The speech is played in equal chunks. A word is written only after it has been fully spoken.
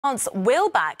France will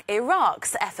back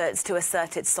Iraq's efforts to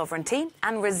assert its sovereignty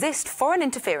and resist foreign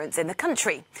interference in the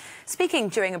country. Speaking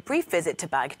during a brief visit to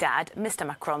Baghdad, Mr.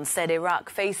 Macron said Iraq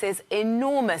faces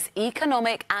enormous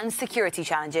economic and security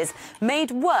challenges made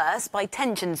worse by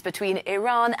tensions between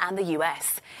Iran and the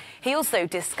US. He also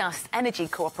discussed energy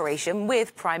cooperation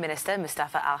with Prime Minister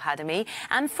Mustafa al-Hadami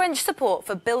and French support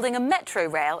for building a metro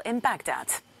rail in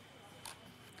Baghdad.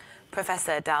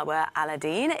 Professor Dalwa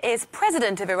Aladdin is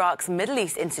president of Iraq's Middle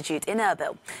East Institute in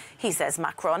Erbil. He says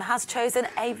Macron has chosen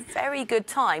a very good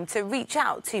time to reach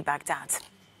out to Baghdad.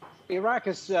 Iraq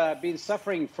has been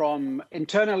suffering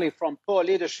internally from poor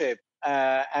leadership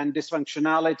and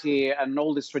dysfunctionality and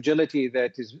all this fragility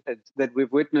that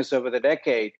we've witnessed over the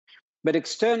decade. But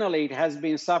externally, it has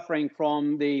been suffering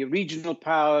from the regional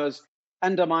powers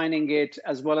undermining it,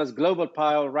 as well as global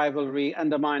power rivalry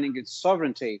undermining its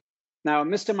sovereignty. Now,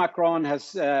 Mr. Macron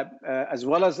has, as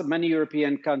well as many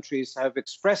European countries, have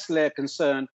expressed their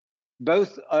concern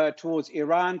both towards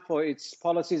Iran for its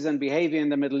policies and behavior in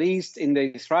the Middle East, in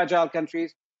these fragile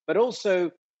countries, but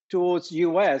also towards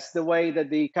US, the way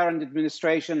that the current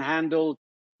administration handled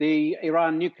the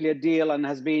Iran nuclear deal and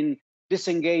has been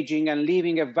disengaging and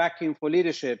leaving a vacuum for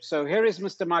leadership. So here is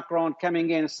Mr. Macron coming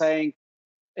in saying,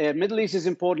 Middle East is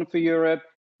important for Europe.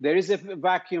 There is a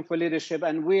vacuum for leadership,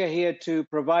 and we are here to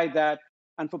provide that.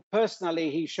 And for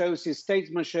personally, he shows his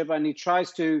statesmanship and he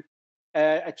tries to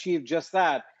achieve just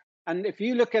that. And if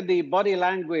you look at the body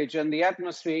language and the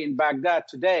atmosphere in Baghdad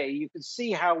today, you can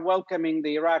see how welcoming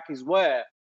the Iraqis were,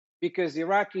 because the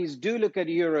Iraqis do look at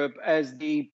Europe as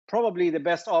probably the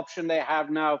best option they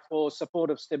have now for support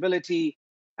of stability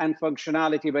and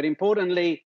functionality. But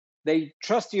importantly, they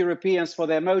trust Europeans for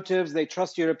their motives. They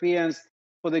trust Europeans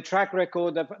for the track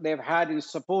record that they've had in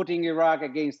supporting Iraq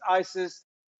against ISIS,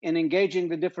 in engaging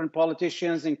the different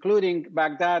politicians, including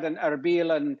Baghdad and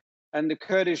Erbil and the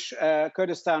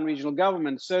Kurdistan regional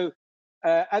government. So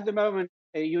at the moment,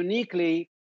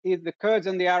 uniquely, the Kurds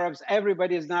and the Arabs,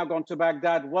 everybody has now gone to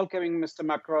Baghdad welcoming Mr.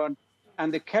 Macron,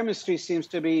 and the chemistry seems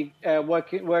to be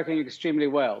working extremely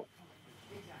well.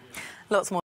 Lots more.